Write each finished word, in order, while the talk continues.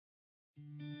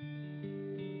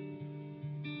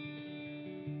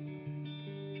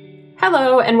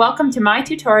Hello and welcome to my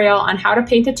tutorial on how to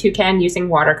paint a toucan using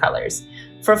watercolors.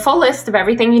 For a full list of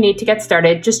everything you need to get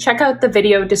started, just check out the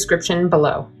video description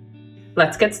below.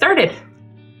 Let's get started.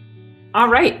 All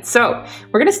right, so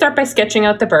we're gonna start by sketching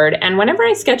out the bird, and whenever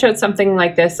I sketch out something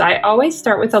like this, I always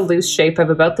start with a loose shape of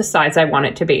about the size I want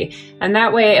it to be. And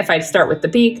that way, if I start with the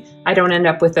beak, I don't end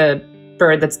up with a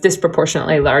bird that's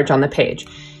disproportionately large on the page.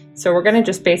 So we're gonna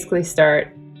just basically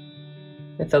start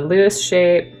with a loose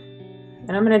shape.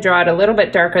 And I'm going to draw it a little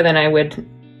bit darker than I would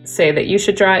say that you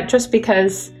should draw it, just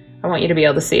because I want you to be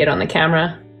able to see it on the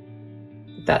camera.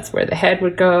 That's where the head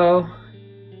would go,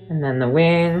 and then the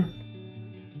wing,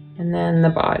 and then the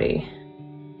body,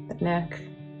 the neck,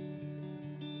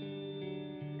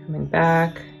 coming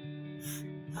back.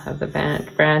 I'll have the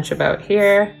branch about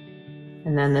here,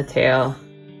 and then the tail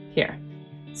here.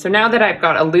 So now that I've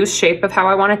got a loose shape of how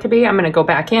I want it to be, I'm going to go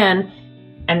back in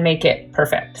and make it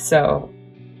perfect. So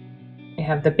we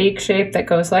have the beak shape that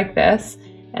goes like this,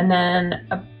 and then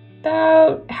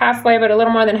about halfway, but a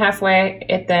little more than halfway,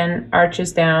 it then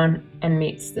arches down and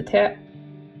meets the tip,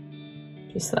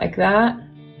 just like that.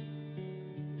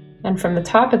 And from the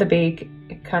top of the beak,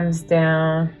 it comes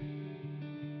down,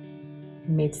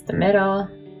 meets the middle,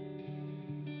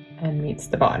 and meets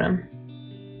the bottom.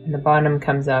 And the bottom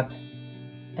comes up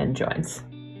and joins.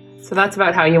 So that's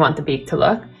about how you want the beak to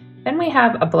look. Then we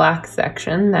have a black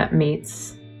section that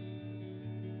meets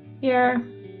here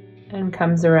and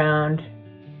comes around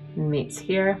and meets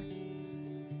here.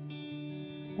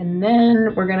 And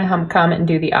then we're gonna come and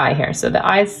do the eye here. So the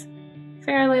eye's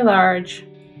fairly large.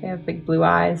 They have big blue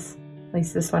eyes, at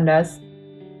least this one does.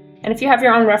 And if you have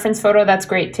your own reference photo, that's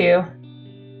great too.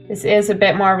 This is a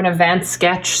bit more of an advanced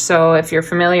sketch, so if you're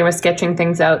familiar with sketching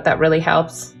things out, that really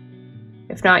helps.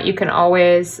 If not, you can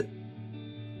always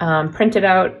print it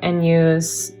out and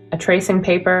use a tracing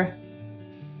paper,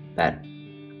 but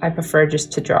I prefer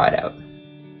just to draw it out.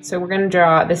 So we're going to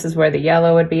draw, this is where the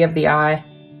yellow would be of the eye.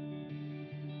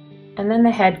 And then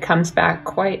the head comes back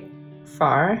quite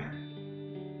far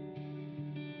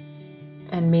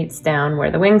and meets down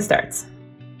where the wing starts.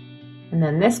 And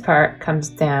then this part comes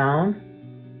down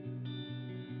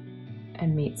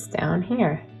and meets down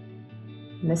here.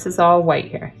 And this is all white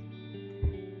here.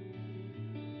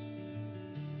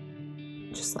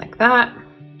 Just like that.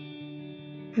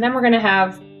 And then we're going to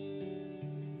have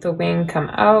the wing come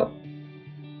out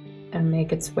and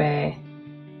make its way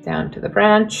down to the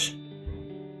branch.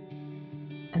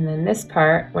 And then this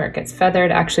part where it gets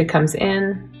feathered actually comes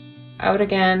in, out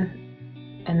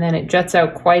again, and then it juts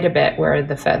out quite a bit where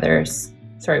the feathers,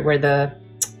 sorry, where the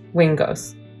wing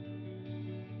goes.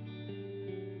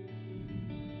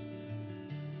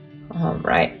 All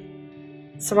right.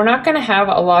 So we're not going to have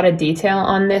a lot of detail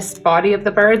on this body of the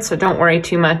bird, so don't worry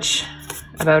too much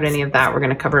about any of that. We're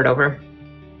going to cover it over.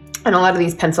 And a lot of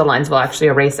these pencil lines will actually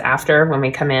erase after when we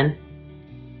come in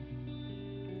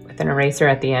with an eraser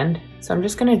at the end. So I'm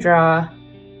just going to draw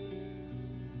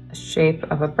a shape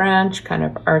of a branch kind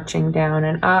of arching down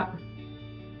and up.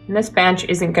 And this branch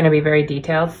isn't going to be very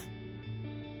detailed.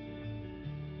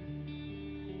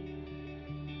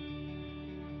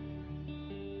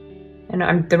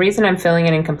 And the reason I'm filling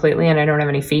it in completely and I don't have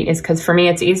any feet is because for me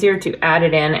it's easier to add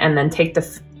it in and then take the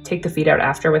feet out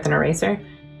after with an eraser.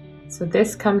 So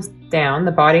this comes down,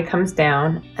 the body comes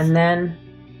down, and then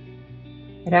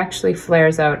it actually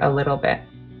flares out a little bit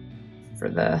for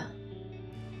the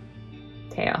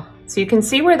tail. So you can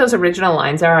see where those original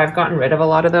lines are. I've gotten rid of a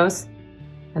lot of those,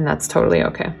 and that's totally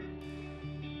okay.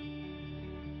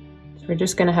 So we're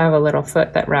just gonna have a little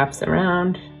foot that wraps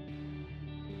around.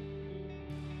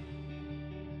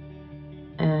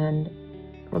 And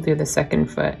we'll do the second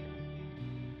foot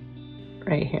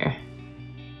right here.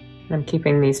 I'm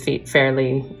keeping these feet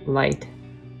fairly light,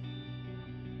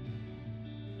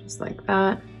 just like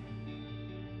that.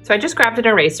 So I just grabbed an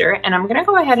eraser and I'm gonna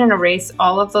go ahead and erase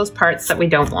all of those parts that we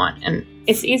don't want. And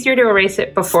it's easier to erase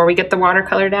it before we get the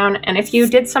watercolor down. And if you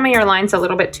did some of your lines a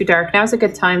little bit too dark, now's a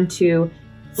good time to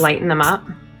lighten them up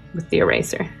with the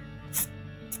eraser.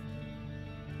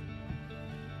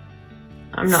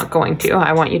 I'm not going to.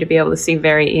 I want you to be able to see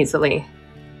very easily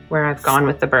where I've gone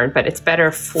with the bird, but it's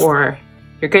better for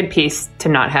your good piece to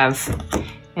not have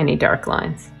any dark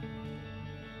lines.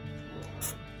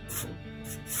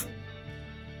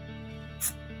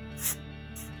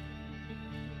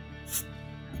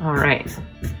 All right.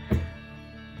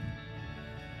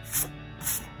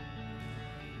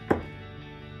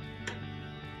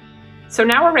 So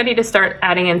now we're ready to start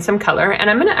adding in some color, and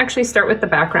I'm going to actually start with the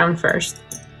background first.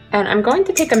 And I'm going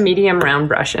to take a medium round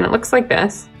brush, and it looks like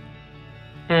this.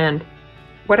 And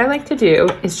what I like to do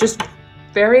is just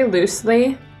very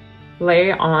loosely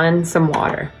lay on some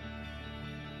water.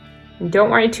 And don't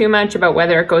worry too much about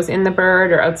whether it goes in the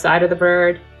bird or outside of the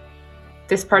bird.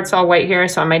 This part's all white here,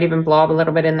 so I might even blob a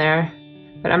little bit in there.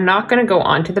 But I'm not gonna go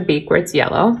onto the beak where it's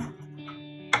yellow.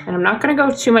 And I'm not gonna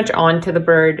go too much onto the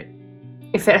bird.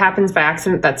 If it happens by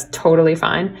accident, that's totally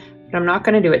fine. But I'm not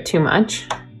gonna do it too much.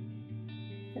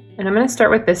 And I'm gonna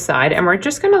start with this side, and we're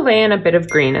just gonna lay in a bit of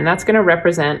green, and that's gonna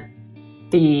represent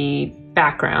the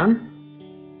background.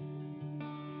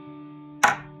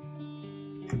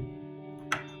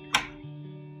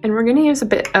 And we're gonna use a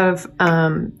bit of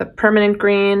the permanent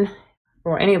green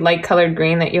or any light colored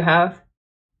green that you have,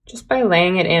 just by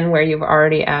laying it in where you've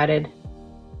already added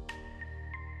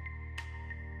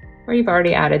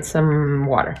some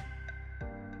water.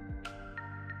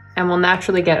 And we'll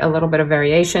naturally get a little bit of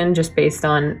variation just based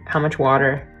on how much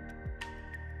water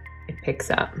it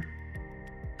picks up.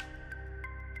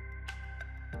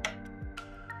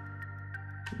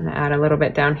 I'm gonna add a little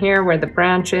bit down here where the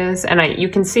branch is, and you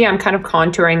can see I'm kind of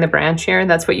contouring the branch here.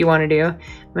 That's what you want to do.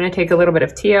 I'm gonna take a little bit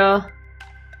of teal,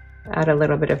 add a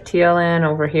little bit of teal in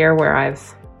over here where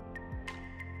I've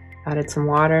added some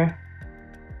water.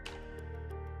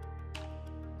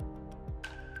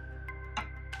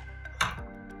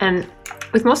 And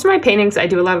with most of my paintings, I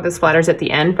do a lot of the splatters at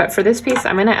the end, but for this piece,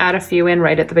 I'm gonna add a few in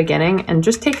right at the beginning, and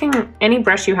just taking any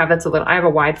brush you have that's a little, I have a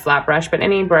wide flat brush, but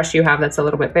any brush you have that's a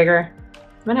little bit bigger,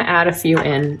 I'm gonna add a few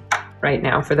in right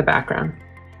now for the background.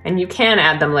 And you can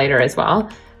add them later as well,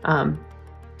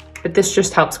 but this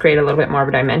just helps create a little bit more of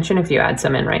a dimension if you add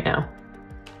some in right now.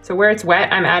 So where it's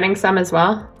wet, I'm adding some as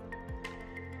well.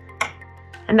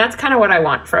 And that's kind of what I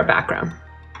want for a background.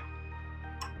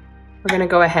 We're gonna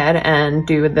go ahead and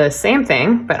do the same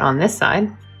thing, but on this side.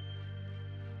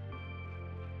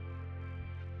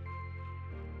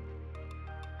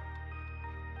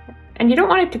 And you don't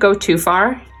want it to go too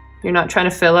far. You're not trying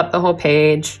to fill up the whole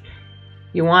page.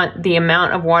 You want the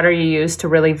amount of water you use to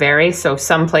really vary. So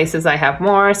some places I have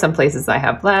more, some places I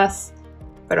have less,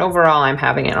 but overall I'm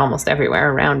having it almost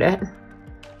everywhere around it.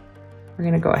 We're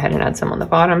gonna go ahead and add some on the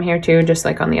bottom here too, just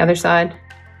like on the other side.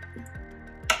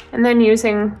 And then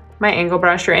using my angle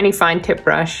brush or any fine tip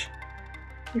brush,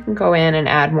 you can go in and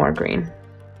add more green.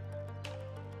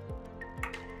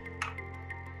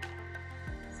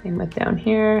 Same with down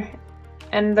here.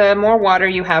 And the more water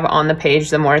you have on the page,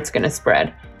 the more it's gonna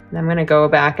spread. And I'm gonna go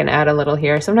back and add a little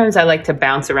here. Sometimes I like to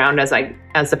bounce around as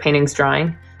the painting's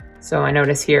drying. So I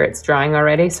notice here it's drying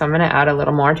already, so I'm gonna add a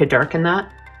little more to darken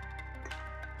that.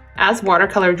 As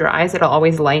watercolor dries, it'll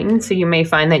always lighten, so you may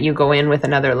find that you go in with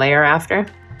another layer after.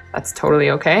 That's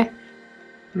totally okay.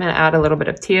 I'm gonna add a little bit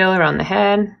of teal around the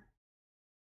head.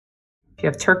 If you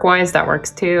have turquoise, that works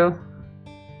too.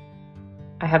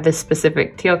 I have this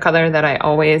specific teal color that I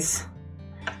always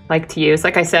like to use.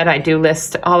 Like I said, I do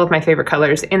list all of my favorite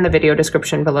colors in the video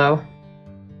description below.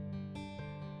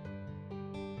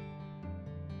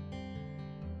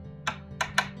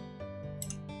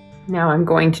 Now I'm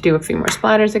going to do a few more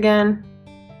splatters again.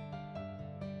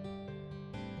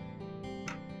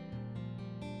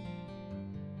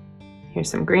 Here's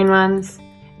some green ones.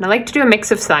 And I like to do a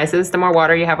mix of sizes. The more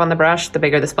water you have on the brush, the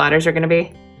bigger the splatters are gonna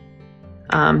be.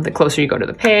 The closer you go to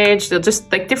the page, they'll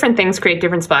just, like, different things create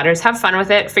different splatters. Have fun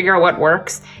with it, figure out what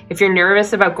works. If you're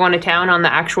nervous about going to town on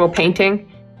the actual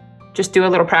painting, just do a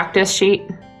little practice sheet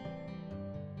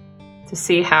to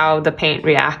see how the paint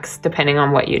reacts depending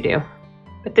on what you do.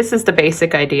 But this is the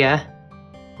basic idea.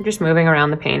 You're just moving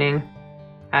around the painting,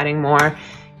 adding more.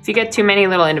 If you get too many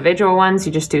little individual ones,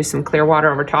 you just do some clear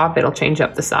water over top, it'll change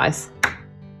up the size.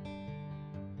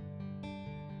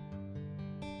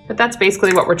 But that's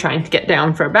basically what we're trying to get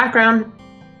down for a background.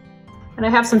 And I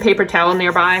have some paper towel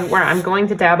nearby where I'm going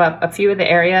to dab up a few of the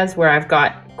areas where I've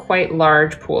got quite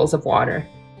large pools of water.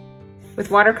 With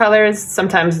watercolors,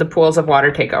 sometimes the pools of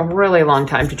water take a really long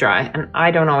time to dry, and I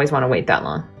don't always want to wait that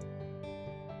long.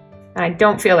 And I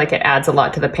don't feel like it adds a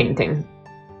lot to the painting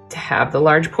to have the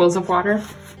large pools of water.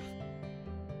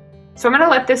 So I'm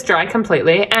gonna let this dry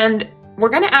completely, and we're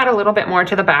gonna add a little bit more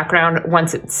to the background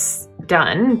once it's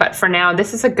done, but for now,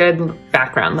 this is a good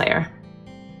background layer.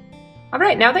 All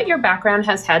right, now that your background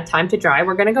has had time to dry,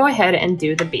 we're gonna go ahead and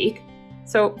do the beak.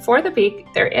 So for the beak,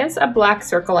 there is a black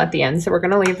circle at the end, so we're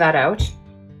gonna leave that out,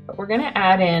 but we're gonna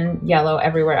add in yellow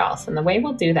everywhere else. And the way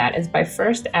we'll do that is by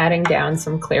first adding down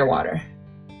some clear water.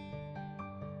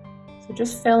 So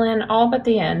just fill in all but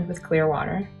the end with clear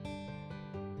water.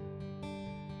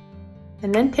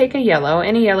 And then take a yellow,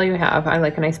 any yellow you have. I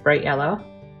like a nice bright yellow.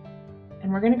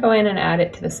 And we're gonna go in and add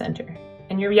it to the center.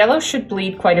 And your yellow should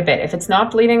bleed quite a bit. If it's not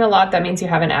bleeding a lot, that means you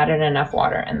haven't added enough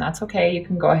water, and that's okay. You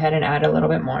can go ahead and add a little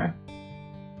bit more.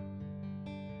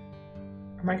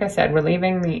 Like I said, we're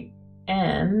leaving the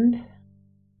end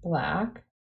black.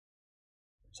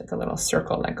 There's like a little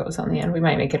circle that goes on the end. We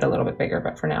might make it a little bit bigger,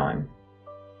 but for now I'm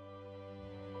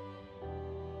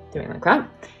doing like that.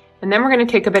 And then we're going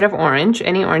to take a bit of orange.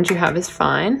 Any orange you have is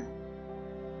fine.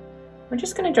 We're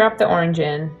just going to drop the orange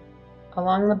in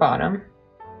along the bottom.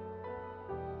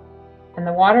 And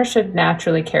the water should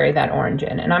naturally carry that orange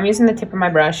in. And I'm using the tip of my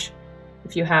brush.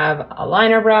 If you have a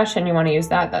liner brush and you want to use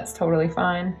that, that's totally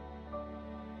fine.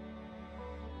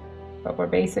 But we're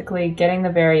basically getting the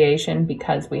variation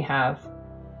because we have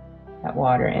that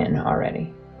water in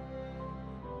already.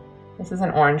 This is an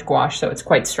orange gouache, so it's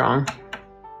quite strong.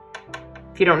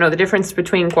 If you don't know the difference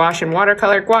between gouache and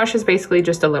watercolor, gouache is basically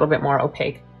just a little bit more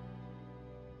opaque.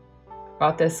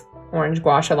 Bought this orange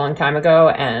gouache a long time ago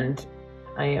and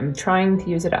I am trying to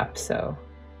use it up, so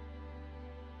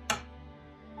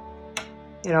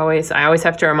I always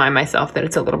have to remind myself that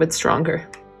it's a little bit stronger.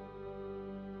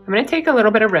 I'm going to take a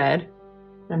little bit of red.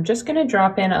 I'm just going to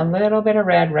drop in a little bit of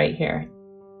red right here.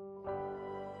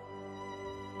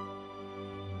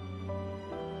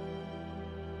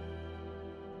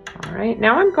 All right,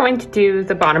 now I'm going to do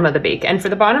the bottom of the beak. And for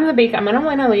the bottom of the beak, I'm going to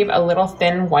want to leave a little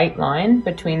thin white line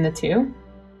between the two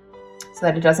so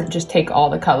that it doesn't just take all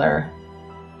the color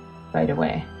right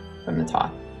away from the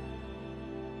top.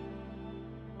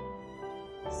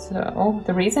 So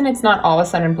the reason it's not all of a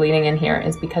sudden bleeding in here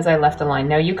is because I left a line.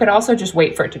 Now you could also just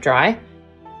wait for it to dry.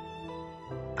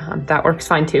 That works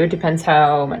fine too. It depends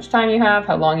how much time you have,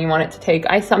 how long you want it to take.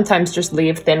 I sometimes just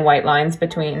leave thin white lines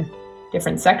between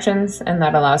different sections and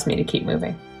that allows me to keep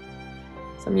moving.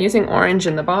 So I'm using orange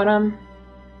in the bottom.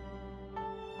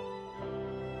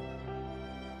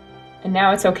 And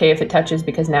now it's okay if it touches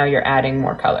because now you're adding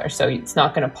more color. So it's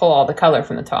not going to pull all the color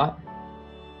from the top.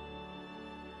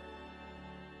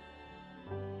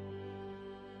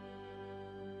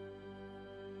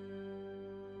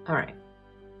 All right.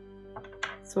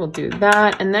 So we'll do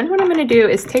that. And then what I'm going to do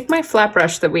is take my flat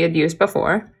brush that we had used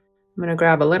before. I'm going to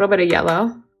grab a little bit of yellow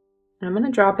and I'm going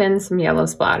to drop in some yellow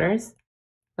splatters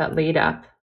that lead up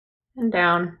and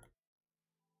down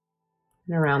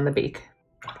and around the beak.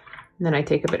 And then I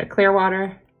take a bit of clear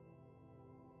water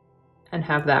and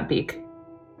have that beak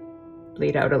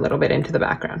bleed out a little bit into the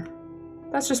background.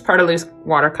 That's just part of loose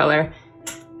watercolor,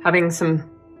 having some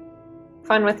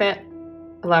fun with it,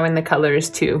 allowing the colors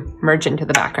to merge into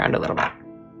the background a little bit.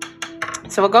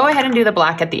 So we'll go ahead and do the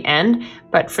black at the end,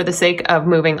 but for the sake of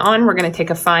moving on, we're going to take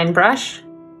a fine brush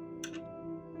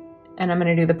and I'm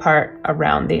going to do the part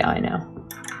around the eye now.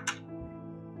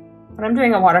 When I'm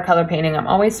doing a watercolor painting, I'm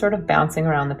always sort of bouncing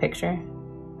around the picture.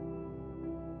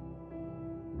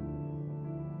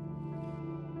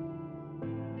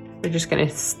 We're just going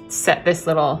to set this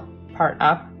little part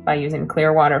up by using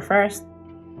clear water first,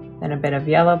 then a bit of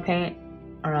yellow paint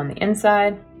around the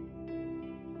inside,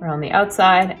 around the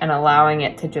outside, and allowing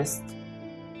it to just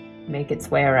make its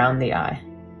way around the eye.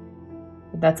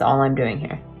 But that's all I'm doing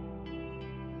here.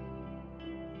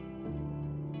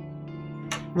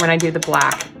 When I do the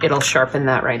black, it'll sharpen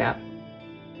that right up.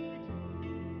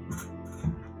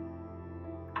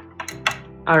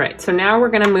 All right, so now we're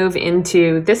gonna move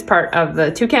into this part of the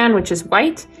toucan, which is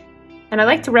white. And I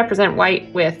like to represent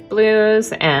white with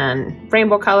blues and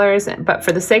rainbow colors, but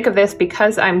for the sake of this,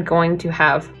 because I'm going to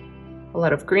have a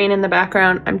lot of green in the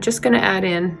background, I'm just gonna add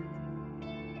in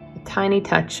a tiny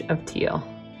touch of teal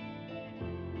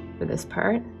for this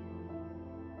part.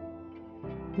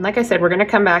 And like I said, we're gonna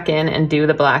come back in and do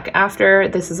the black after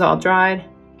this is all dried.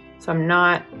 So I'm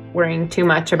not worrying too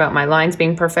much about my lines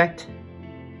being perfect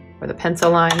or the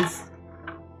pencil lines.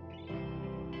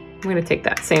 I'm gonna take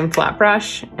that same flat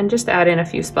brush and just add in a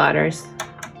few splatters.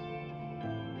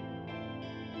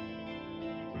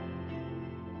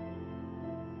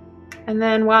 And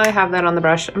then while I have that on the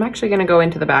brush, I'm actually gonna go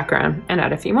into the background and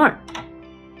add a few more.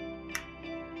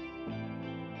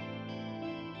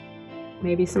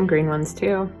 Maybe some green ones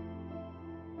too.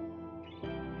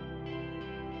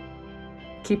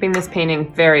 Keeping this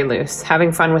painting very loose,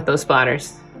 having fun with those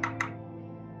splatters.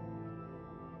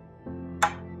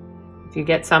 If you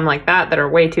get some like that are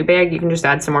way too big, you can just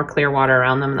add some more clear water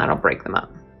around them and that'll break them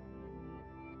up.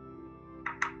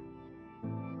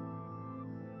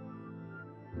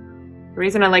 The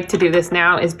reason I like to do this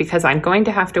now is because I'm going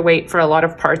to have to wait for a lot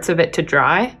of parts of it to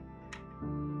dry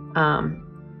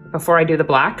before I do the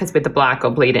black, because with the black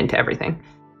will bleed into everything.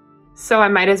 So I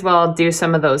might as well do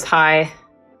some of those high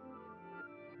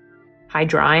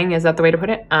drying, is that the way to put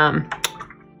it?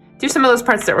 Do some of those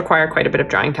parts that require quite a bit of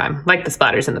drying time, like the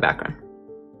splatters in the background.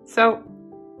 So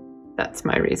that's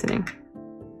my reasoning.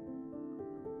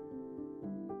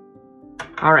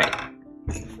 All right.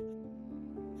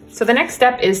 so the next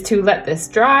step is to let this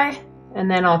dry, and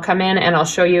then I'll come in and I'll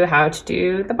show you how to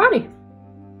do the body.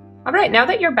 All right, now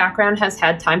that your background has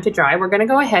had time to dry, we're gonna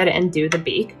go ahead and do the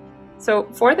beak. So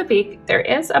for the beak, there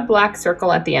is a black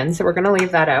circle at the end, so we're gonna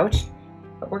leave that out,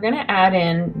 but we're gonna add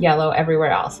in yellow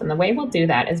everywhere else. And the way we'll do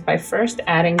that is by first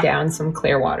adding down some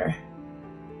clear water.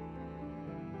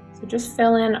 So just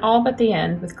fill in all but the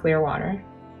end with clear water.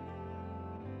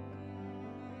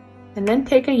 And then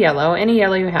take a yellow, any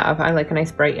yellow you have, I like a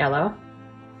nice bright yellow,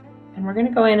 and we're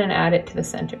gonna go in and add it to the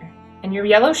center. And your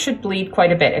yellow should bleed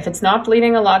quite a bit. If it's not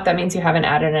bleeding a lot, that means you haven't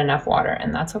added enough water,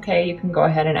 and that's okay. You can go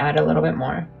ahead and add a little bit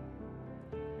more.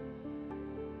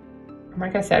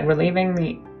 Like I said, we're leaving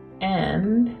the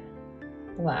end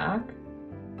black.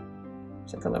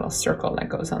 There's like a little circle that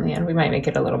goes on the end. We might make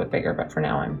it a little bit bigger, but for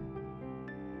now I'm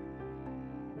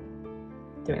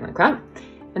doing like that.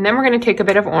 And then we're gonna take a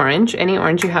bit of orange. Any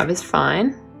orange you have is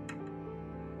fine.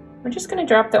 We're just gonna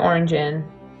drop the orange in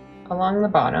along the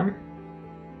bottom.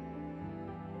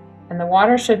 And the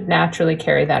water should naturally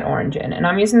carry that orange in. And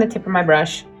I'm using the tip of my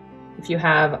brush. If you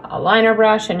have a liner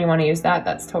brush and you want to use that,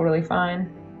 that's totally fine.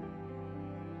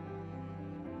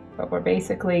 But we're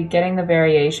basically getting the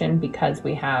variation because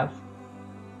we have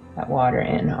that water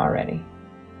in already.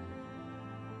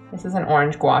 This is an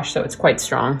orange gouache, so it's quite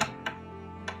strong.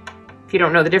 If you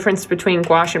don't know the difference between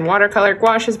gouache and watercolor,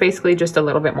 gouache is basically just a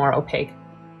little bit more opaque.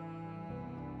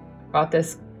 Bought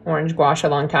this orange gouache a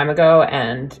long time ago,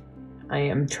 and I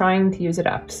am trying to use it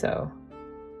up, so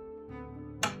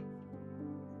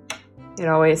I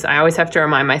always have to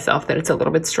remind myself that it's a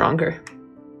little bit stronger.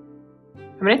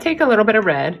 I'm gonna take a little bit of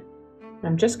red, and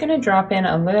I'm just gonna drop in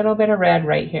a little bit of red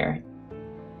right here.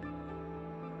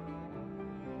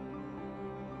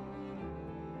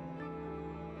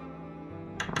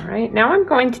 All right, now I'm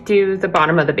going to do the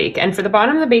bottom of the beak, and for the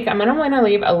bottom of the beak, I'm gonna wanna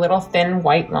leave a little thin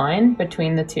white line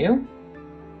between the two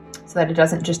so that it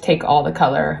doesn't just take all the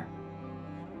color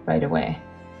right away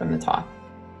from the top.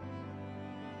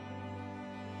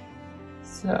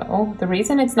 So the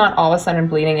reason it's not all of a sudden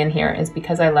bleeding in here is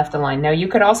because I left a line. Now you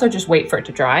could also just wait for it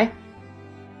to dry.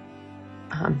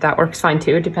 That works fine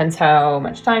too. It depends how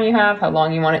much time you have, how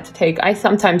long you want it to take. I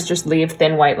sometimes just leave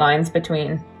thin white lines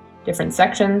between different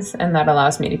sections, and that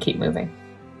allows me to keep moving.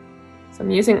 So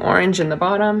I'm using orange in the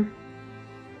bottom.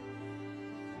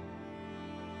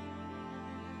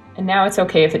 And now it's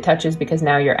okay if it touches because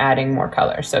now you're adding more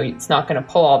color, so it's not going to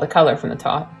pull all the color from the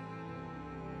top.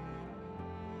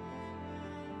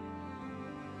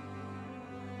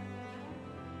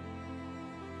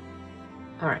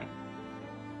 All right,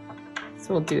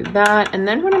 so we'll do that. And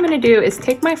then what I'm going to do is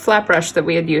take my flat brush that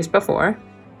we had used before.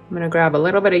 I'm going to grab a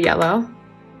little bit of yellow,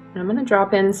 and I'm going to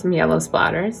drop in some yellow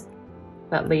splatters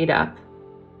that lead up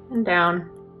and down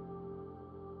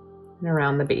and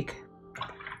around the beak.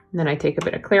 And then I take a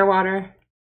bit of clear water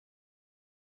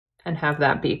and have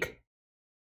that beak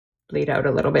bleed out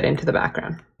a little bit into the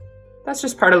background. That's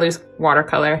just part of loose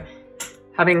watercolor,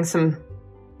 having some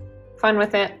fun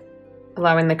with it,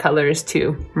 allowing the colors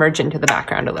to merge into the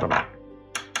background a little bit.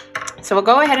 So we'll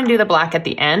go ahead and do the black at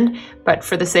the end, but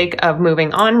for the sake of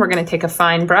moving on, we're gonna take a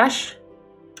fine brush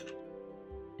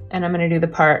and I'm gonna do the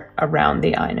part around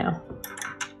the eye now.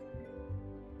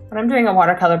 When I'm doing a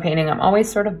watercolor painting, I'm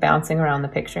always sort of bouncing around the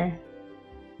picture.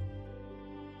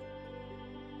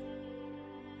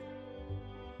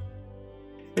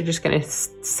 We're just gonna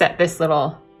set this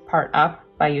little part up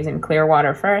by using clear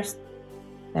water first,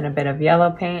 then a bit of yellow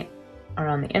paint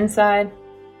around the inside,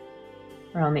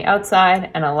 around the outside,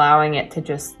 and allowing it to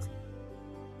just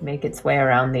make its way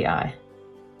around the eye.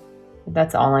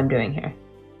 That's all I'm doing here.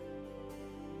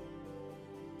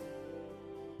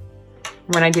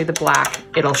 When I do the black,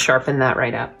 it'll sharpen that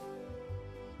right up.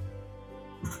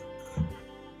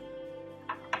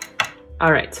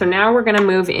 All right, so now we're gonna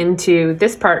move into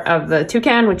this part of the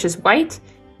toucan, which is white.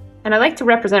 And I like to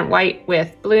represent white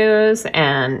with blues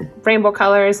and rainbow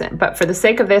colors, but for the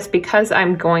sake of this, because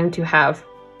I'm going to have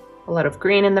a lot of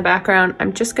green in the background,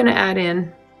 I'm just gonna add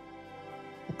in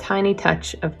a tiny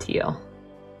touch of teal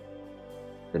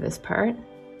for this part.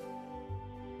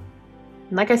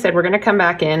 And like I said, we're gonna come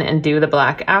back in and do the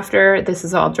black after this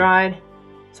is all dried.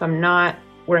 So I'm not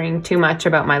worrying too much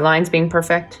about my lines being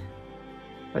perfect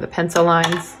or the pencil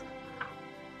lines.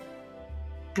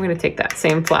 I'm gonna take that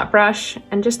same flat brush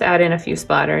and just add in a few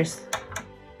splatters.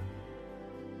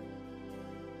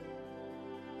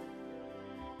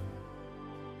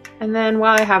 And then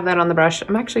while I have that on the brush,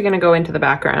 I'm actually gonna go into the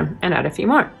background and add a few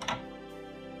more.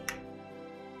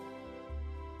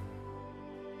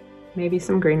 Maybe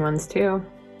some green ones too.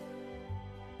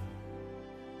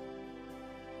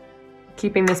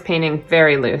 keeping this painting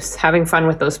very loose, having fun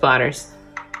with those splatters.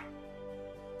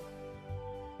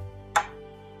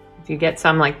 If you get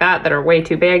some like that are way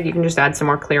too big, you can just add some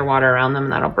more clear water around them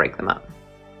and that'll break them up.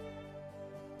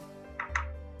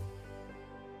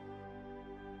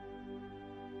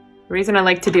 The reason I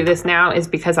like to do this now is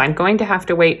because I'm going to have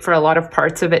to wait for a lot of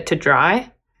parts of it to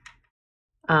dry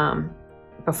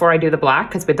before I do the black,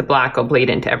 because with the black I'll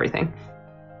bleed into everything.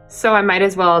 So I might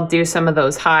as well do some of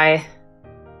those high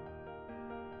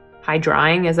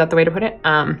drying, is that the way to put it?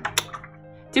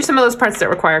 Do some of those parts that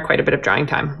require quite a bit of drying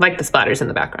time, like the splatters in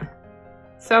the background.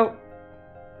 So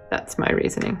that's my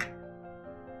reasoning.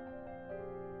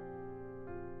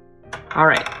 All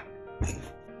right.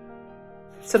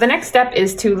 So the next step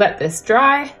is to let this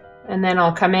dry, and then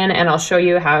I'll come in and I'll show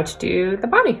you how to do the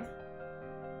body.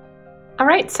 All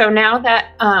right, so now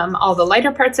that all the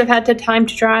lighter parts have had time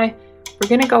to dry, we're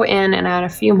gonna go in and add a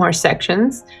few more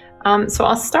sections. So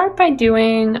I'll start by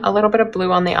doing a little bit of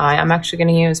blue on the eye. I'm actually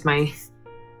gonna use my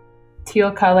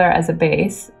teal color as a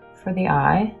base for the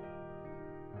eye.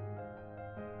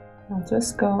 I'll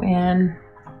just go in,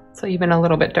 so even a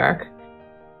little bit dark.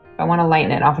 If I wanna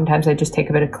lighten it, oftentimes I just take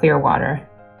a bit of clear water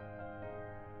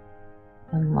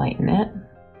and lighten it.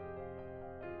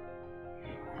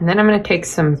 And then I'm going to take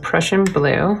some Prussian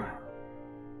blue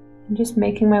and just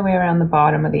making my way around the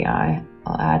bottom of the eye,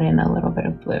 I'll add in a little bit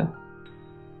of blue.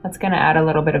 That's going to add a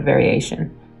little bit of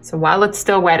variation. So while it's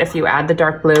still wet, if you add the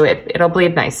dark blue, it'll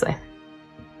bleed nicely.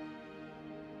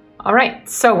 All right,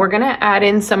 so we're going to add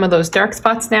in some of those dark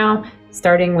spots now,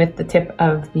 starting with the tip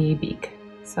of the beak.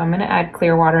 So I'm going to add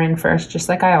clear water in first, just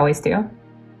like I always do.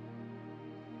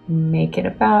 Make it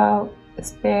about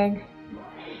this big.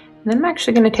 And then I'm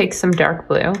actually going to take some dark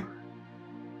blue.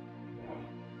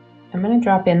 I'm going to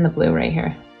drop in the blue right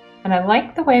here. And I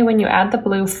like the way when you add the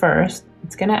blue first,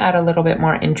 it's going to add a little bit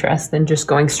more interest than just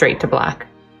going straight to black.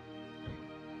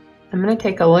 I'm going to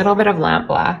take a little bit of lamp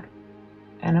black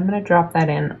and I'm going to drop that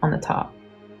in on the top.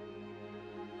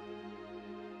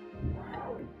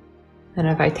 And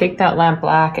if I take that lamp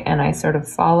black and I sort of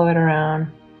follow it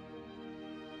around,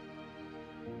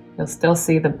 you'll still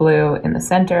see the blue in the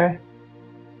center.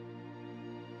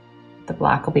 The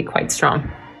black will be quite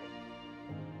strong.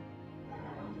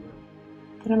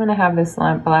 Then I'm going to have this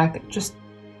lamp black just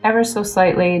ever so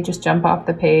slightly just jump off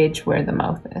the page where the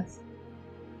mouth is.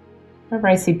 Wherever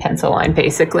I see pencil line,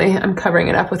 basically, I'm covering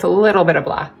it up with a little bit of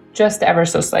black, just ever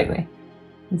so slightly.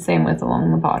 And same with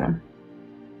along the bottom.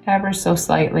 Ever so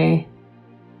slightly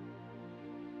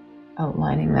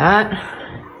outlining that.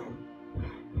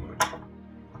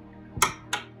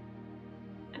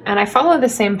 And I follow the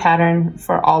same pattern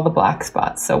for all the black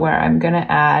spots. So where I'm going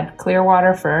to add clear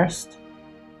water first.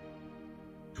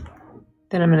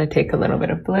 Then I'm going to take a little bit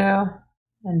of blue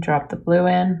and drop the blue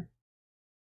in.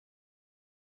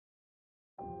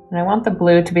 And I want the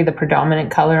blue to be the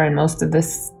predominant color in most of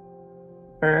this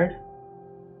bird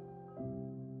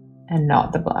and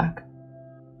not the black.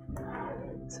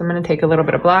 So I'm going to take a little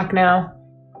bit of black now.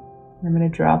 I'm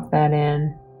going to drop that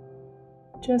in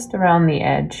just around the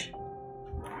edge.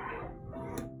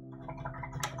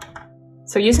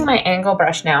 So using my angle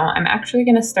brush now, I'm actually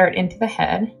going to start into the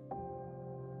head.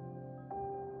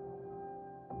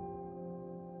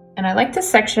 And I like to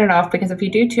section it off because if you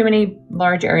do too many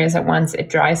large areas at once, it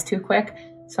dries too quick.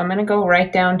 So I'm going to go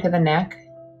right down to the neck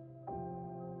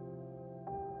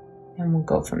and we'll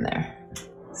go from there.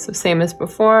 So same as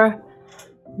before,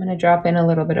 I'm going to drop in a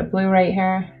little bit of blue right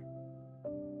here.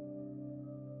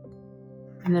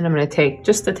 And then I'm going to take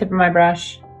just the tip of my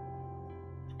brush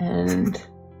and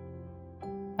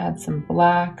add some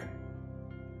black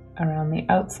around the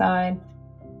outside.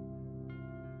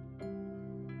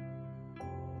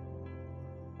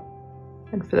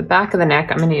 And for the back of the neck,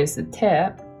 I'm going to use the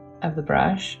tip of the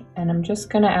brush and I'm just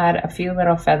going to add a few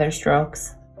little feather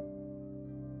strokes.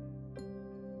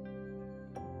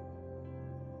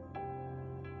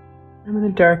 I'm going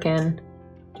to darken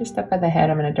just up by the head.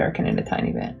 I'm going to darken it a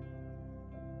tiny bit.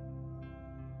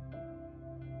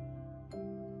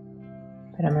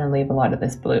 But I'm going to leave a lot of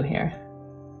this blue here.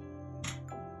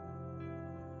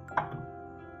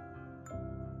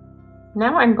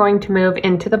 Now I'm going to move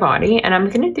into the body and I'm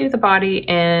going to do the body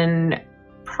in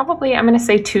probably, I'm going to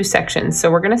say 2 sections. So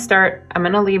we're going to start, I'm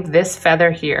going to leave this feather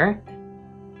here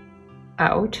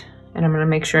out and I'm going to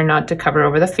make sure not to cover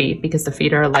over the feet because the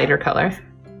feet are a lighter color.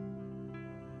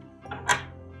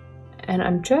 And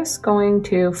I'm just going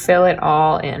to fill it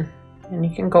all in and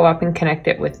you can go up and connect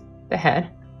it with the head.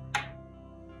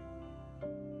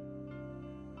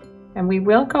 And we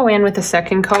will go in with a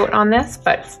second coat on this,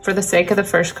 but for the sake of the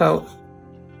first coat,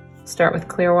 start with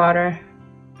clear water.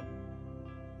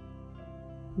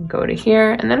 Go to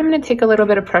here, and then I'm going to take a little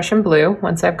bit of Prussian blue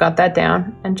once I've got that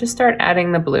down and just start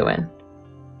adding the blue in.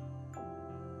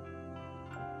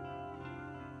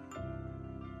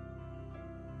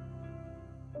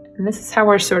 And this is how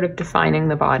we're sort of defining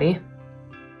the body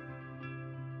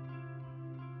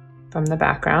from the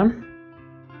background.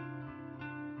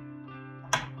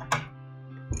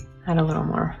 Add a little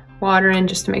more water in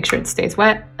just to make sure it stays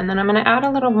wet, and then I'm going to add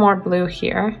a little more blue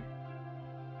here.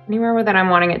 Anywhere that I'm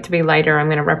wanting it to be lighter, I'm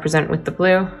going to represent with the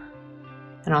blue,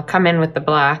 and I'll come in with the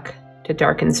black to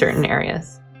darken certain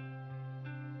areas.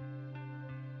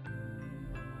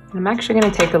 And I'm actually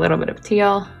going to take a little bit of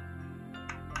teal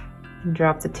and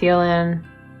drop the teal in,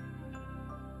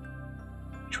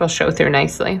 which will show through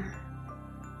nicely.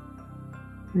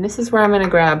 And this is where I'm going to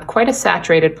grab quite a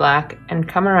saturated black and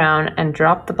come around and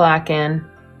drop the black in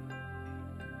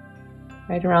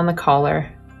right around the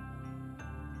collar.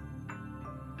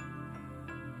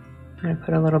 I'm going to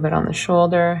put a little bit on the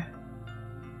shoulder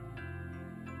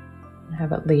and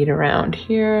have it lead around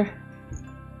here.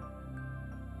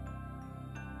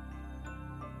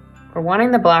 We're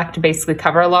wanting the black to basically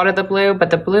cover a lot of the blue,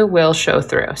 but the blue will show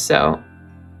through. So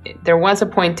there was a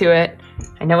point to it.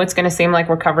 I know it's going to seem like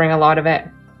we're covering a lot of it,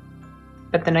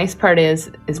 but the nice part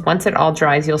is once it all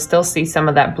dries, you'll still see some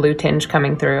of that blue tinge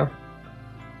coming through,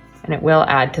 and it will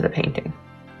add to the painting.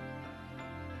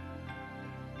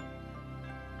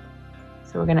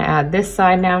 So we're going to add this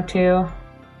side now too,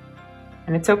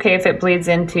 and it's okay if it bleeds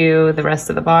into the rest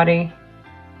of the body.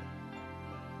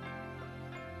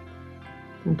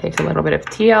 And take a little bit of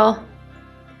teal,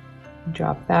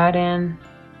 drop that in,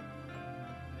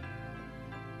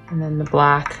 and then the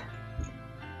black,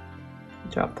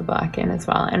 drop the black in as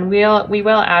well. And we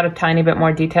will add a tiny bit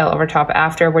more detail over top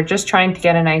after. We're just trying to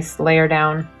get a nice layer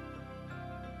down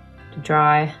to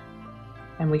dry,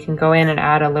 and we can go in and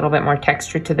add a little bit more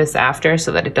texture to this after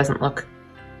so that it doesn't look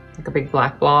like a big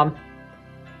black blob.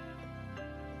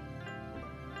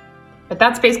 But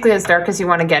that's basically as dark as you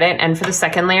want to get it, and for the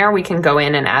second layer we can go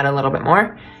in and add a little bit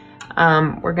more.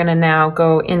 We're going to now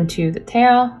go into the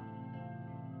tail.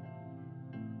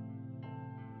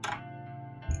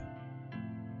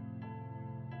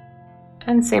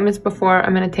 And same as before,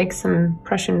 I'm going to take some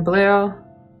Prussian blue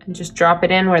and just drop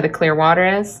it in where the clear water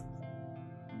is.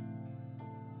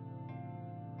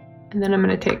 And then I'm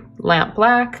going to take lamp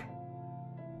black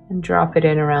and drop it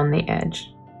in around the edge.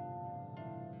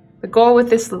 The goal with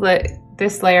this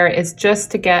layer is just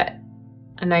to get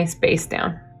a nice base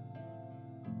down.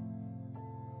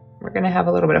 We're going to have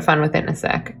a little bit of fun with it in a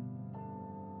sec.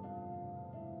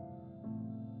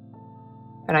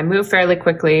 But I move fairly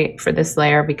quickly for this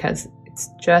layer because it's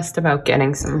just about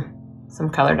getting some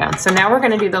color down. So now we're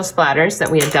going to do those splatters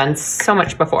that we had done so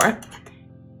much before.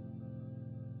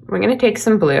 We're going to take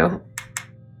some blue,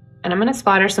 and I'm going to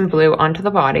splatter some blue onto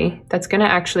the body. That's going to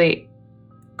actually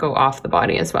go off the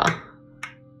body as well.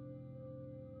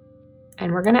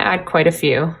 And we're going to add quite a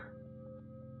few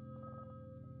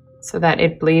so that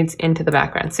it bleeds into the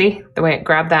background. See the way it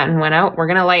grabbed that and went out? We're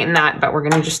going to lighten that, but we're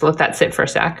going to just let that sit for a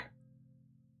sec.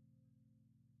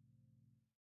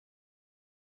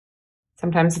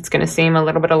 Sometimes it's going to seem a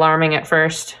little bit alarming at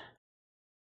first,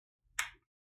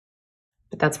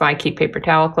 but that's why I keep paper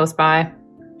towel close by.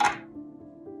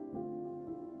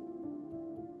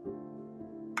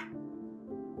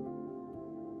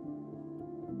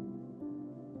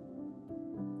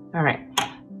 All right,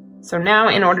 so now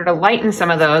in order to lighten some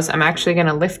of those, I'm actually going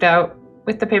to lift out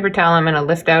with the paper towel. I'm going to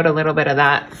lift out a little bit of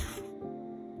that.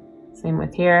 Same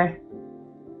with here.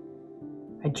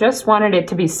 I just wanted it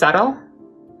to be subtle,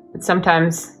 but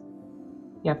sometimes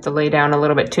you have to lay down a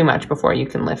little bit too much before you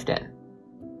can lift it.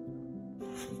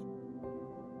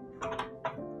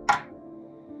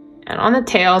 And on the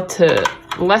tail, to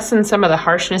lessen some of the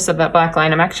harshness of that black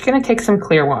line, I'm actually going to take some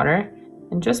clear water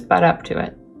and just butt up to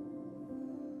it.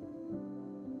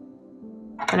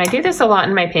 And I do this a lot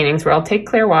in my paintings where I'll take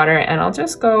clear water and I'll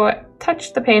just go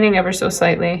touch the painting ever so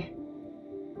slightly.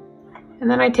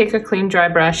 And then I take a clean dry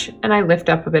brush and I lift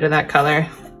up a bit of that color,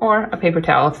 or a paper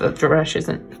towel if the brush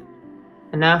isn't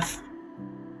enough.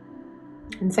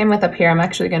 And same with up here, I'm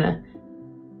actually gonna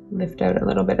lift out a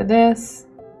little bit of this.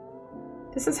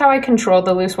 This is how I control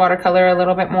the loose watercolor a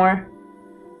little bit more.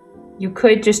 You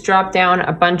could just drop down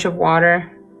a bunch of water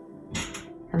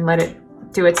and let it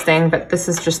do its thing, but this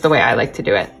is just the way I like to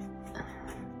do it.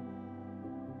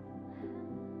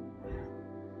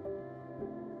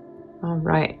 All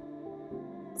right.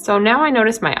 So now I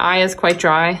notice my eye is quite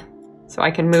dry, so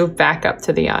I can move back up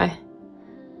to the eye.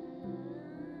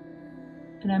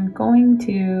 And I'm going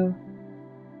to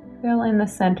fill in the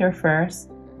center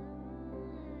first.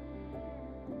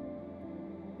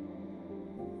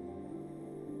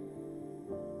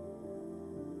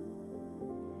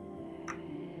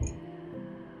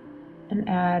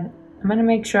 I'm gonna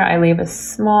make sure I leave a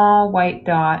small white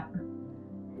dot.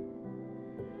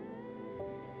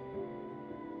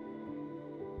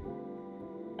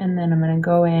 And then I'm gonna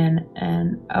go in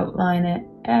and outline it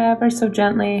ever so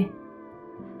gently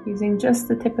using just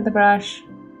the tip of the brush.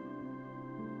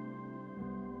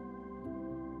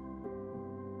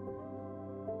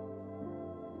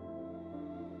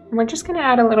 And we're just gonna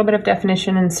add a little bit of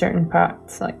definition in certain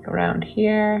parts, like around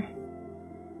here.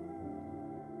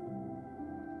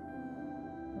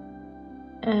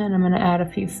 And I'm gonna add a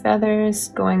few feathers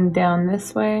going down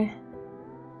this way.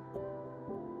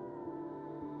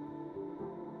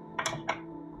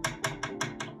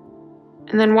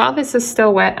 And then while this is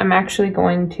still wet, I'm actually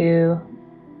going to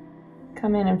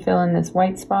come in and fill in this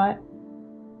white spot.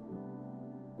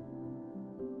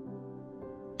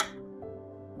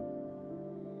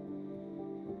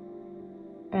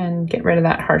 And get rid of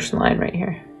that harsh line right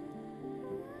here.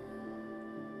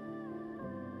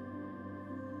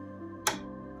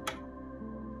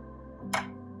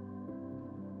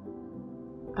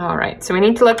 All right, so we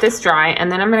need to let this dry,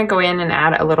 and then I'm gonna go in and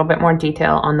add a little bit more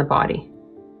detail on the body.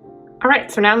 All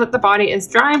right, so now that the body is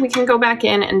dry, we can go back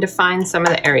in and define some of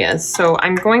the areas. So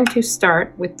I'm going to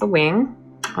start with the wing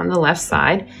on the left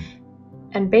side.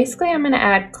 And basically I'm gonna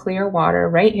add clear water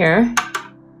right here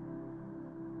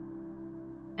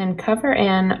and cover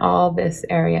in all this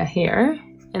area here.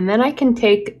 And then I can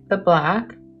take the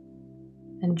black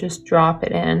and just drop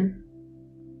it in.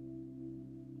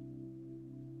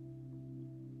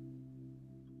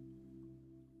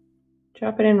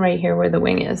 Drop it in right here where the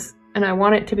wing is. And I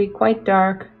want it to be quite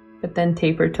dark, but then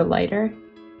taper to lighter.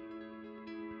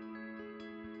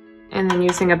 And then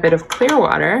using a bit of clear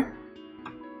water,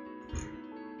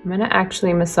 I'm gonna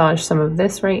actually massage some of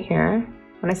this right here.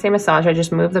 When I say massage, I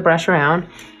just move the brush around,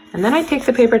 and then I take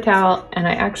the paper towel and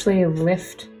I actually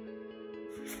lift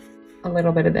a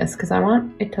little bit of this because I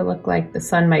want it to look like the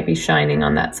sun might be shining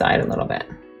on that side a little bit.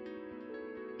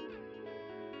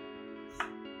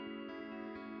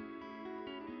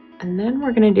 And then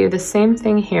we're gonna do the same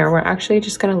thing here. We're actually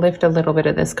just gonna lift a little bit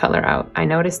of this color out. I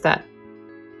noticed that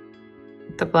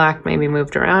the black maybe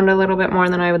moved around a little bit more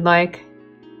than I would like.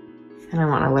 And I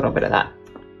want a little bit of that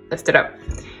lifted up.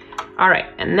 All right,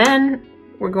 and then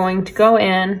we're going to go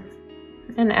in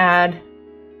and add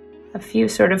a few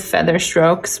sort of feather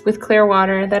strokes with clear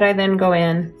water that I then go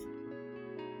in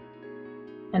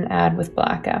and add with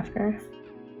black after.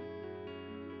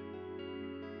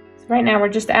 Right now we're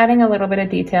just adding a little bit of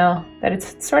detail that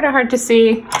it's sort of hard to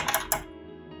see,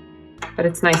 but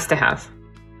it's nice to have.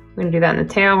 We're gonna do that in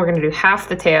the tail. We're gonna do half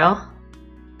the tail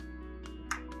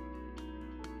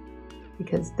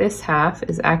because this half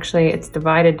is actually, it's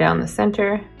divided down the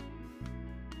center.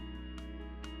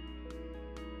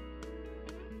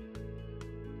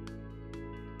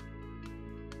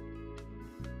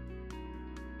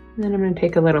 And then I'm gonna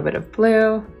take a little bit of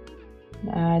blue and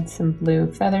add some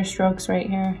blue feather strokes right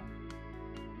here.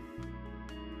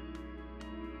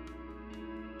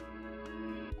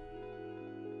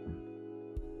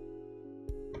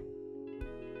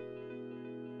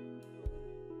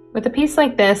 With a piece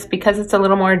like this, because it's a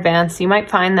little more advanced, you might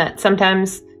find that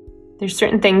sometimes there's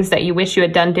certain things that you wish you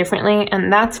had done differently,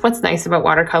 and that's what's nice about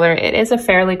watercolor. It is a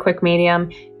fairly quick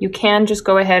medium. You can just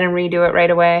go ahead and redo it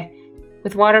right away.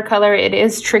 With watercolor, it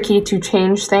is tricky to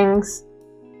change things,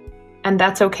 and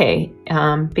that's okay.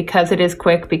 Because it is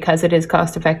quick, because it is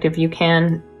cost effective, you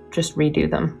can just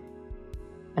redo them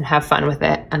and have fun with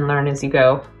it and learn as you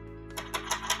go.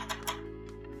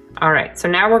 All right, so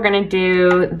now we're gonna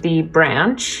do the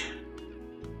branch.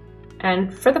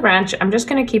 And for the branch, I'm just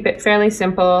gonna keep it fairly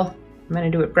simple. I'm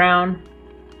gonna do it brown.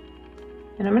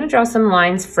 And I'm gonna draw some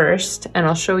lines first, and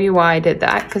I'll show you why I did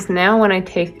that, because now when I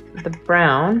take the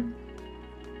brown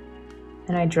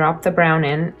and I drop the brown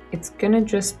in, it's gonna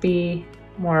just be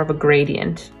more of a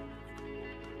gradient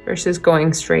versus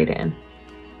going straight in.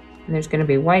 And there's gonna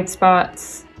be white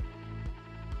spots.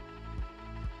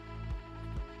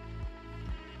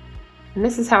 And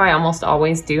this is how I almost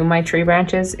always do my tree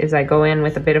branches, is I go in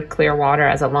with a bit of clear water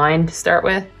as a line to start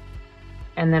with,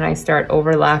 and then I start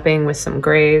overlapping with some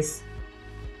grays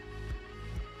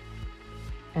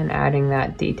and adding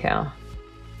that detail.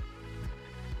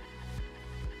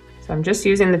 So I'm just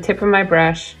using the tip of my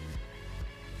brush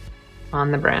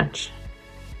on the branch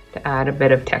to add a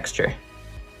bit of texture.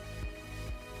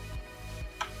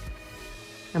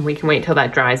 And we can wait till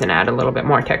that dries and add a little bit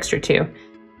more texture too.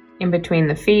 In between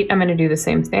the feet, I'm gonna do the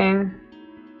same thing.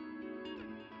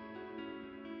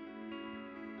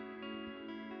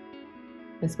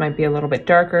 This might be a little bit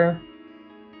darker.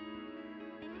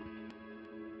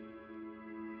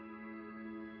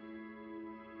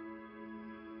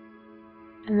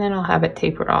 And then I'll have it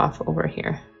tapered off over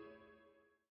here.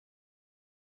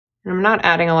 And I'm not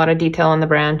adding a lot of detail on the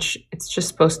branch. It's just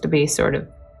supposed to be sort of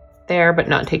there, but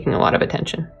not taking a lot of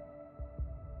attention.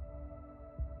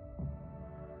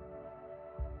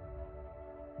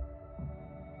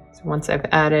 So once I've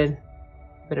added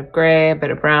a bit of gray, a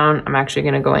bit of brown, I'm actually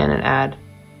going to go in and add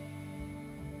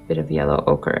a bit of yellow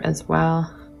ochre as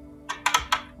well.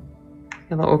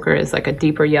 Yellow ochre is like a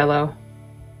deeper yellow.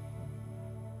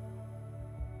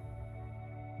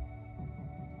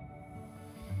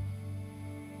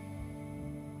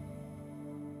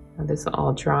 Now this will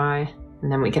all dry,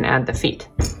 and then we can add the feet.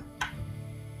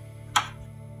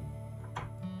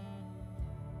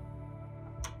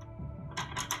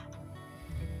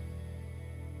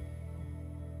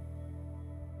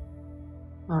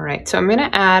 All right, so I'm gonna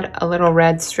add a little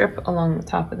red strip along the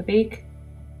top of the beak.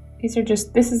 This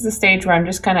is the stage where I'm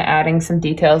just kind of adding some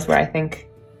details where I think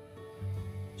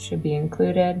should be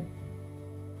included.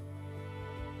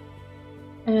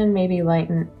 And maybe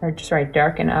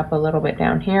darken up a little bit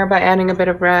down here by adding a bit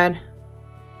of red.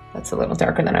 That's a little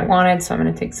darker than I wanted, so I'm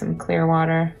gonna take some clear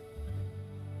water,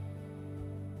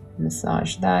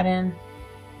 massage that in.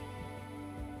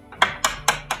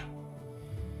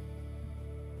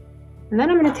 And then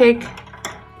I'm gonna take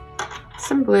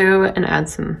some blue and add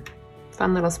some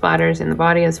fun little splatters in the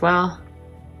body as well.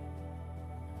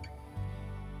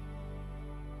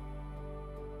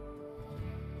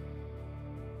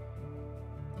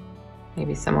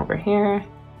 Maybe some over here.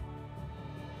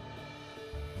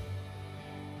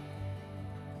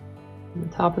 On the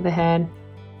top of the head.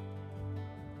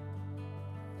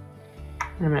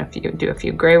 And I'm gonna do a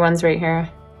few gray ones right here.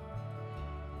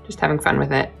 Just having fun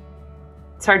with it.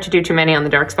 It's hard to do too many on the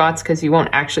dark spots because you won't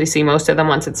actually see most of them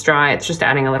once it's dry. It's just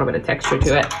adding a little bit of texture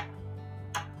to it.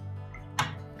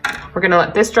 We're gonna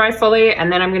let this dry fully,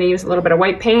 and then I'm gonna use a little bit of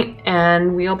white paint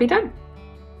and we'll be done.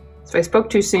 So I spoke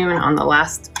too soon on the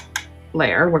last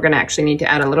layer. We're gonna actually need to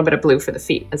add a little bit of blue for the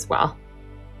feet as well.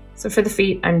 So for the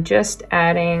feet, I'm just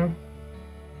adding,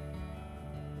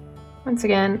 once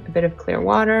again, a bit of clear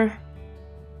water.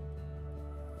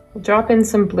 We'll drop in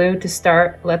some blue to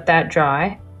start, let that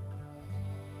dry.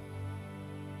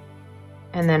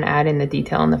 And then add in the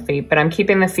detail on the feet, but I'm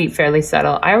keeping the feet fairly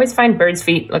subtle. I always find birds'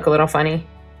 feet look a little funny.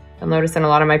 You'll notice in a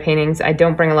lot of my paintings, I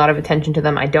don't bring a lot of attention to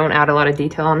them. I don't add a lot of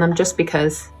detail on them just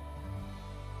because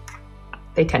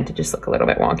they tend to just look a little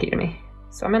bit wonky to me.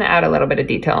 So I'm gonna add a little bit of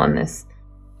detail on this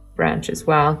branch as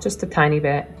well, just a tiny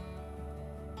bit.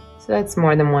 So that's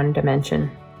more than one dimension.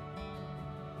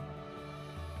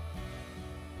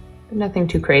 But nothing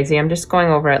too crazy. I'm just going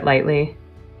over it lightly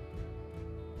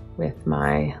with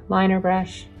my liner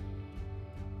brush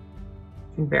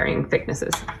in varying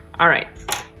thicknesses. All right.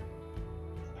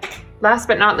 Last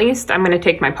but not least, I'm gonna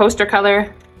take my poster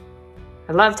color.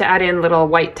 I love to add in little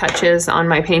white touches on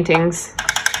my paintings.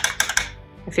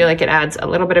 I feel like it adds a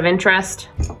little bit of interest,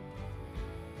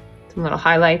 some little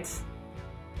highlights,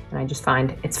 and I just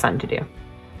find it's fun to do.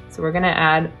 So we're gonna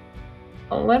add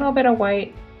a little bit of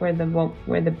white where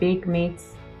the beak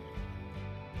meets.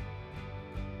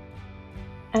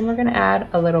 And we're gonna add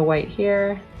a little white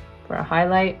here for a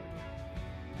highlight.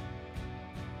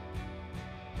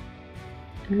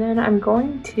 And then I'm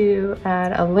going to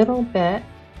add a little bit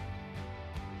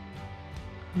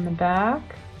on the back.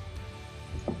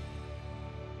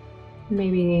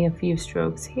 Maybe a few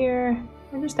strokes here.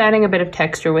 I'm just adding a bit of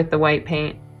texture with the white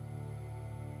paint.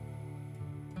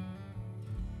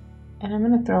 And I'm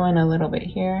gonna throw in a little bit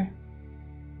here.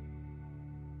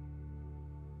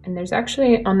 And there's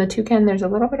actually, on the toucan, there's a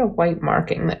little bit of white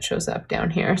marking that shows up down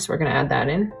here, so we're gonna add that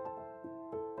in.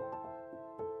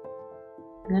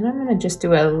 And then I'm gonna just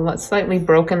do a slightly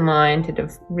broken line to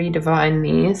redefine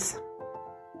these.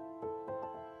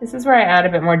 This is where I add a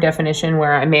bit more definition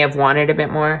where I may have wanted a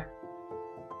bit more.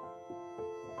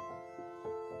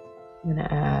 I'm gonna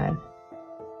add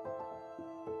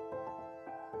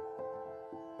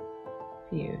a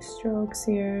few strokes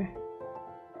here.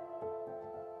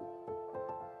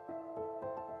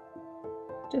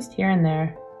 Just here and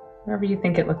there, wherever you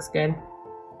think it looks good.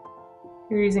 If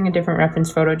you're using a different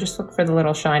reference photo, just look for the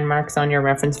little shine marks on your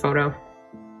reference photo.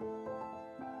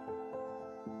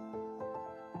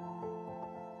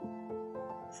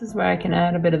 This is where I can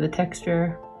add a bit of the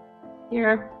texture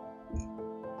here.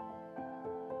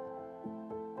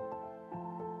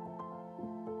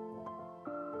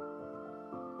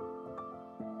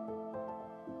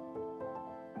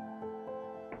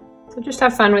 So just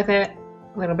have fun with it.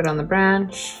 A little bit on the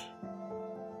branch.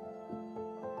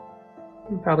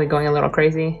 I'm probably going a little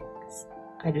crazy.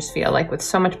 I just feel like with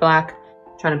so much black,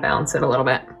 I'm trying to balance it a little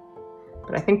bit.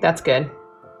 But I think that's good.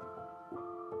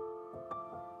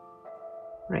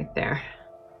 right there.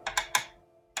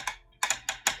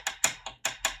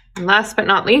 And last but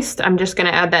not least, I'm just gonna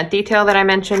add that detail that I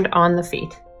mentioned on the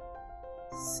feet.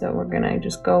 So we're gonna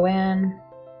just go in,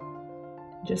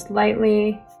 just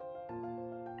lightly,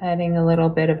 adding a little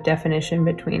bit of definition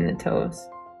between the toes.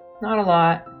 Not a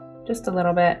lot, just a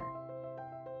little bit.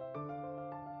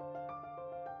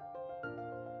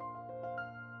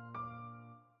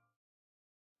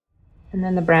 And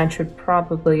then the branch would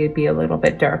probably be a little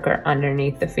bit darker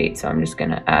underneath the feet, so I'm just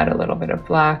gonna add a little bit of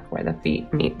black where the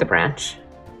feet meet the branch.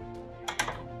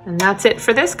 And that's it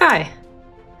for this guy.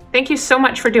 Thank you so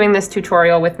much for doing this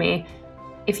tutorial with me.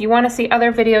 If you want to see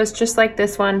other videos just like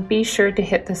this one, be sure to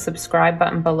hit the subscribe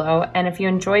button below, and if you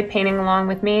enjoyed painting along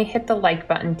with me, hit the like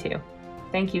button too.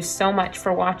 Thank you so much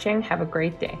for watching. Have a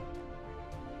great day.